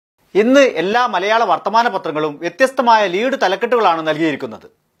ഇന്ന് എല്ലാ മലയാള വർത്തമാന പത്രങ്ങളും വ്യത്യസ്തമായ ലീഡ് തലക്കെട്ടുകളാണ് നൽകിയിരിക്കുന്നത്.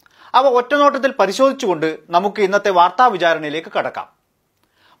 അവ ഒറ്റനോട്ടത്തിൽ പരിശോധിച്ചുകൊണ്ട് നമുക്ക് ഇന്നത്തെ വാർത്താ വിചാരണയിലേക്ക് കടക്കാം.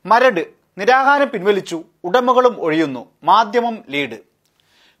 മരട് നിരാഹാരം പിൻവലിച്ചു, ഉടമകളും ഒഴിയുന്നു, മാധ്യമം ലീഡ്.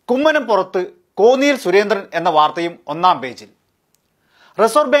 കുമ്മനം പുറത്ത്, കോന്നിയിൽ സുരേന്ദ്രൻ എന്ന വാർത്തയും ഒന്നാം പേജിൽ.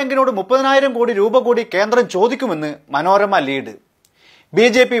 റിസർവ് ബാങ്കിനോട് 30,000 കോടി രൂപ കൂടി കേന്ദ്രം ചോദിക്കുമെന്ന് മനോരമ ലീഡ്.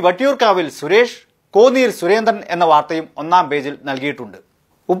 BJP വട്ടിയൂർക്കാവിൽ സുരേഷ്, കോന്നിയിൽ സുരേന്ദ്രൻ എന്ന വാർത്തയും ഒന്നാം പേജിൽ നൽകിയിട്ടുണ്ട്.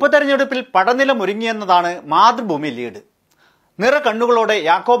 ഉപതെരഞ്ഞെടുപ്പിൽ പടനിലം ഒരുങ്ങിയെന്നതാണ് മാതൃഭൂമി ലീഡ്. നിറ കണ്ണുകളോടെ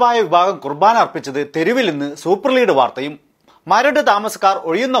യാക്കോബായ വിഭാഗം കുർബാന അർപ്പിച്ചത് തെരുവിൽ നിന്ന് സൂപ്പർ ലീഡ് വാർത്തയും, മരട് താമസക്കാർ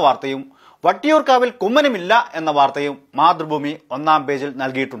ഒഴിയുന്ന വാർത്തയും, വട്ടിയൂർക്കാവിൽ കുമ്മനമില്ല എന്ന വാർത്തയും മാതൃഭൂമി ഒന്നാം പേജിൽ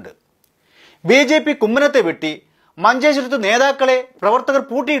നൽകിയിട്ടുണ്ട്. BJP കുമ്മനത്തെ വെട്ടി, മഞ്ചേശ്വരത്ത് നേതാക്കളെ പ്രവർത്തകർ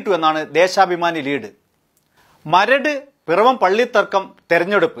പൂട്ടിയിട്ടു എന്നാണ് ദേശാഭിമാനി ലീഡ്. മരട്, പിറവം പള്ളിത്തർക്കം,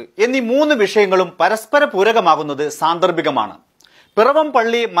 തെരഞ്ഞെടുപ്പ് എന്നീ 3 വിഷയങ്ങളും പരസ്പര പൂരകമാകുന്നത് സാന്ദർഭികമാണ്. പിറവം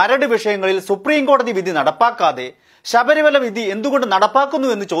പള്ളി, മരട് വിഷയങ്ങളിൽ സുപ്രീം കോടതി വിധി നടപ്പാക്കാതെ ശബരിമല വിധി എന്തുകൊണ്ട് നടപ്പാക്കുന്നു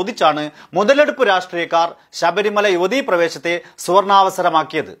എന്ന് ചോദിച്ചാണ് മുതലെടുപ്പ് രാഷ്ട്രീയക്കാർ ശബരിമല യുവതീ പ്രവേശത്തെ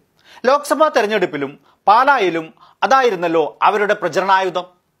സുവർണാവസരമാക്കിയത്. ലോക്സഭാ തെരഞ്ഞെടുപ്പിലും പാലായിലും അതായിരുന്നല്ലോ അവരുടെ പ്രചരണായുധം.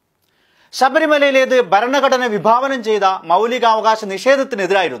 ശബരിമലയിലേത് ഭരണഘടന വിഭാവനം ചെയ്ത മൗലികാവകാശ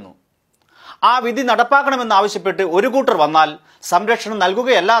നിഷേധത്തിനെതിരായിരുന്നു. ആ വിധി നടപ്പാക്കണമെന്നാവശ്യപ്പെട്ട് ഒരു കൂട്ടർ വന്നാൽ സംരക്ഷണം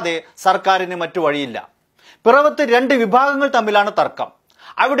നൽകുകയല്ലാതെ സർക്കാരിന് മറ്റു വഴിയില്ല. പിറവത്ത് 2 വിഭാഗങ്ങൾ തമ്മിലാണ് തർക്കം.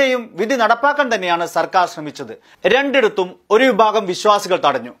 അവിടെയും വിധി നടപ്പാക്കാൻ തന്നെയാണ് സർക്കാർ ശ്രമിച്ചത്. രണ്ടിടത്തും ഒരു വിഭാഗം വിശ്വാസികൾ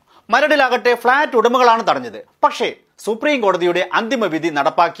തടഞ്ഞു. മരടിലാകട്ടെ ഫ്ളാറ്റ് ഉടമകളാണ് തടഞ്ഞത്. പക്ഷേ സുപ്രീം കോടതിയുടെ അന്തിമ വിധി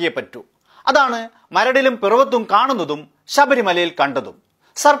നടപ്പാക്കിയേ പറ്റൂ. അതാണ് മരടിലും പിറവത്തും കാണുന്നതും ശബരിമലയിൽ കണ്ടതും.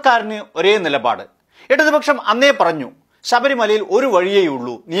 സർക്കാരിന് ഒരേ നിലപാട്. ഇടതുപക്ഷം അന്നേ പറഞ്ഞു, ശബരിമലയിൽ ഒരു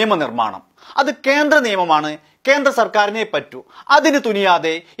വഴിയേയുള്ളൂ, നിയമനിർമ്മാണം. അത് കേന്ദ്ര നിയമമാണ്, കേന്ദ്ര സർക്കാരിനെ പറ്റൂ. അതിന്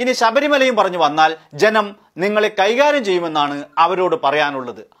തുനിയാതെ ഇനി ശബരിമലയും പറഞ്ഞു വന്നാൽ ജനം നിങ്ങളെ കൈകാര്യം ചെയ്യുമെന്നാണ് അവരോട്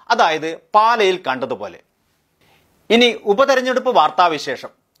പറയാനുള്ളത്. അതായത് പാലയിൽ കണ്ടതുപോലെ. ഇനി ഉപതെരഞ്ഞെടുപ്പ്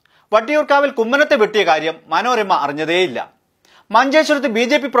വാർത്താവിശേഷം. വട്ടിയൂർക്കാവിൽ കുമ്മനത്തെ വെട്ടിയ കാര്യം മനോരമ അറിഞ്ഞതേയില്ല. മഞ്ചേശ്വരത്ത്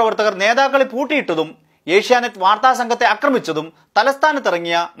BJP പ്രവർത്തകർ നേതാക്കളെ പൂട്ടിയിട്ടതും ഏഷ്യാനെറ്റ് വാർത്താ സംഘത്തെ ആക്രമിച്ചതും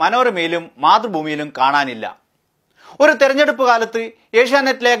തലസ്ഥാനത്തിറങ്ങിയ മനോരമയിലും മാതൃഭൂമിയിലും കാണാനില്ല. ഒരു തെരഞ്ഞെടുപ്പ് കാലത്ത്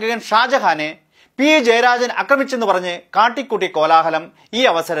ഏഷ്യാനെറ്റ് ലേഖകൻ ഷാജഹാനെ P. ജയരാജൻ ആക്രമിച്ചെന്ന് പറഞ്ഞ് കാട്ടിക്കൂട്ടിയ കോലാഹലം ഈ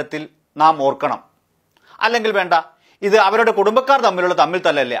അവസരത്തിൽ നാം ഓർക്കണം. അല്ലെങ്കിൽ വേണ്ട, ഇത് അവരുടെ കുടുംബക്കാർ തമ്മിലുള്ള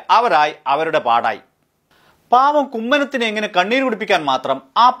തമ്മിൽ അവരായി അവരുടെ പാടായി. പാവം കുമ്മനത്തിനെ എങ്ങനെ കണ്ണീര് കുടിപ്പിക്കാൻ മാത്രം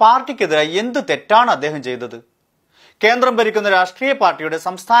ആ പാർട്ടിക്കെതിരായി എന്ത് തെറ്റാണ് അദ്ദേഹം ചെയ്തത്? കേന്ദ്രം ഭരിക്കുന്ന രാഷ്ട്രീയ പാർട്ടിയുടെ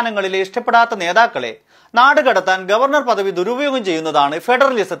സംസ്ഥാനങ്ങളിലെ ഇഷ്ടപ്പെടാത്ത നേതാക്കളെ നാടുകടത്താൻ ഗവർണർ പദവി ദുരുപയോഗം ചെയ്യുന്നതാണ്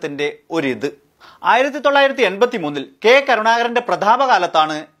ഫെഡറലിസത്തിന്റെ ഒരിത്. 1983 K. കരുണാകരന്റെ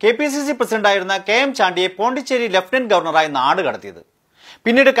പ്രതാപകാലത്താണ് KPCC പ്രസിഡന്റായിരുന്ന KM ചാണ്ടിയെ പോണ്ടിച്ചേരി ലഫ്റ്റനന്റ് ഗവർണറായി നാട് കടത്തിയത്.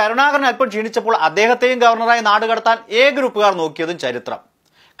 പിന്നീട് കരുണാകരൻ അല്പം ക്ഷീണിച്ചപ്പോൾ അദ്ദേഹത്തെയും ഗവർണറായി നാട് കടത്താൻ A ഗ്രൂപ്പുകാർ നോക്കിയതും ചരിത്രം.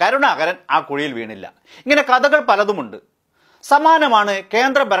 കരുണാകരൻ ആ കുഴിയിൽ വീണില്ല. ഇങ്ങനെ കഥകൾ പലതുമുണ്ട്. സമാനമാണ്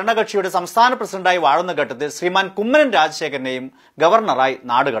കേന്ദ്ര ഭരണകക്ഷിയുടെ സംസ്ഥാന പ്രസിഡന്റായി വാഴുന്ന ഘട്ടത്തിൽ ശ്രീമാൻ കുമ്മനം രാജശേഖരനെയും ഗവർണറായി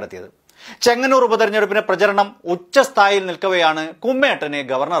നാട് കടത്തിയത്. ചെങ്ങന്നൂർ ഉപതെരഞ്ഞെടുപ്പിന്റെ പ്രചരണം ഉച്ചസ്ഥായിയിൽ നിൽക്കവെയാണ് കുമ്മേട്ടനെ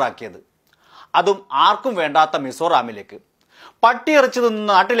ഗവർണറാക്കിയത്. അതും ആർക്കും വേണ്ടാത്ത മിസോറാമിലേക്ക്. പട്ടിയിറച്ചു നിന്ന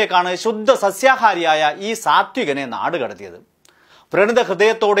നാട്ടിലേക്കാണ് ശുദ്ധ സസ്യാഹാരിയായ ഈ സാത്വികനെ നാട് കടത്തിയത്. വ്രണിത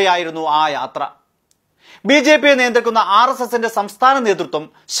ഹൃദയത്തോടെയായിരുന്നു ആ യാത്ര. BJP നിയന്ത്രിക്കുന്ന RSSന്റെ സംസ്ഥാന നേതൃത്വം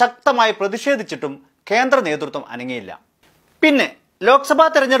ശക്തമായി പ്രതിഷേധിച്ചിട്ടും കേന്ദ്ര നേതൃത്വം അനങ്ങിയില്ല. പിന്നെ ലോക്സഭാ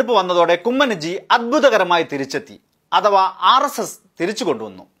തെരഞ്ഞെടുപ്പ് വന്നതോടെ കുമ്മനജി അത്ഭുതകരമായി തിരിച്ചെത്തി, അഥവാ RSS തിരിച്ചു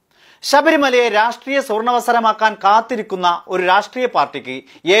കൊണ്ടുവന്നു. ശബരിമലയെ രാഷ്ട്രീയ സ്വർണവസരമാക്കാൻ കാത്തിരിക്കുന്ന ഒരു രാഷ്ട്രീയ പാർട്ടിക്ക്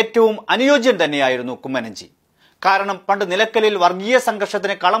ഏറ്റവും അനുയോജ്യം തന്നെയായിരുന്നു കുമ്മനജി. കാരണം പണ്ട് നിലയ്ക്കലിൽ വർഗീയ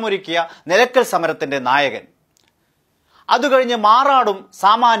സംഘർഷത്തിന് കളമൊരുക്കിയ നിലയ്ക്കൽ സമരത്തിന്റെ നായകൻ. അതുകഴിഞ്ഞ് മാറാടും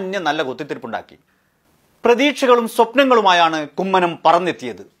സാമാന്യം നല്ല കുത്തിത്തിരിപ്പുണ്ടാക്കി. പ്രതീക്ഷകളും സ്വപ്നങ്ങളുമായാണ് കുമ്മനം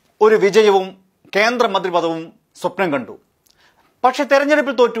പറന്നെത്തിയത്. ഒരു വിജയവും കേന്ദ്രമന്ത്രി പദവും സ്വപ്നം കണ്ടു. പക്ഷെ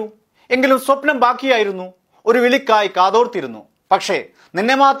തെരഞ്ഞെടുപ്പിൽ തോറ്റു. എങ്കിലും സ്വപ്നം ബാക്കിയായിരുന്നു. ഒരു വിളിക്കായി കാതോർത്തിരുന്നു. പക്ഷേ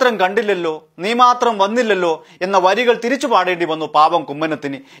നിന്നെ മാത്രം കണ്ടില്ലല്ലോ, നീ മാത്രം വന്നില്ലല്ലോ എന്ന വരികൾ തിരിച്ചു പാടേണ്ടി വന്നു പാവം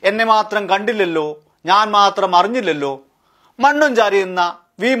കുമ്മനത്തിന്. എന്നെ മാത്രം കണ്ടില്ലല്ലോ, ഞാൻ മാത്രം അറിഞ്ഞില്ലല്ലോ. മണ്ണും ചാരി നിന്ന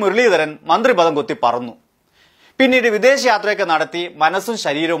V. മുരളീധരൻ മന്ത്രിപദം കൊത്തി പറന്നു. പിന്നീട് വിദേശയാത്രയൊക്കെ നടത്തി മനസ്സും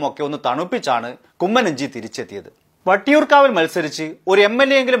ശരീരവും ഒക്കെ ഒന്ന് തണുപ്പിച്ചാണ് കുമ്മനജി തിരിച്ചെത്തിയത്. വട്ടിയൂർക്കാവിൽ മത്സരിച്ച് ഒരു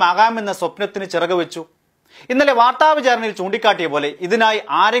MLA എങ്കിലും ആകാമെന്ന സ്വപ്നത്തിന് ചിറക് വെച്ചു. ഇന്നലെ വാർത്താവിചാരണയിൽ ചൂണ്ടിക്കാട്ടിയ പോലെ ഇതിനായി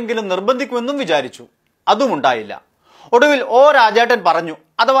ആരെങ്കിലും നിർബന്ധിക്കുമെന്നും വിചാരിച്ചു. അതും ഉണ്ടായില്ല. ഒടുവിൽ O. രാജേട്ടൻ പറഞ്ഞു,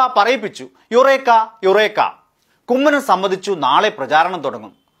 അഥവാ പറയിപ്പിച്ചു, യുറേക്ക യുറേക്ക. കുമ്മനം സമ്മതിച്ചു, നാളെ പ്രചാരണം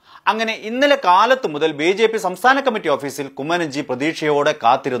തുടങ്ങും. അങ്ങനെ ഇന്നലെ കാലത്ത് മുതൽ BJP സംസ്ഥാന കമ്മിറ്റി ഓഫീസിൽ കുമ്മനജി പ്രതീക്ഷയോടെ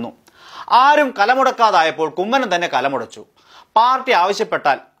കാത്തിരുന്നു. ആരും കലമുടക്കാതായപ്പോൾ കുമ്മനം തന്നെ കലമുടച്ചു. പാർട്ടി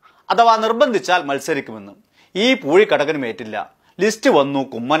ആവശ്യപ്പെട്ടാൽ അഥവാ നിർബന്ധിച്ചാൽ മത്സരിക്കുമെന്നും. ഈ പൂഴിക്കടകനും ഏറ്റില്ല. ലിസ്റ്റ് വന്നു,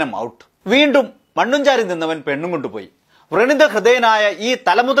 കുമ്മനം ഔട്ട്. വീണ്ടും മണ്ണും ചാരി നിന്നവൻ പെണ്ണും കൊണ്ടുപോയി. വ്രണിത ഹൃദയനായ ഈ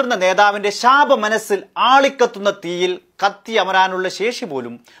തലമുതിർന്ന നേതാവിന്റെ ശാപ മനസ്സിൽ ആളിക്കത്തുന്ന തീയിൽ കത്തി അമരാനുള്ള ശേഷി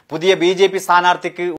പോലും പുതിയ BJP സ്ഥാനാർത്ഥിക്ക്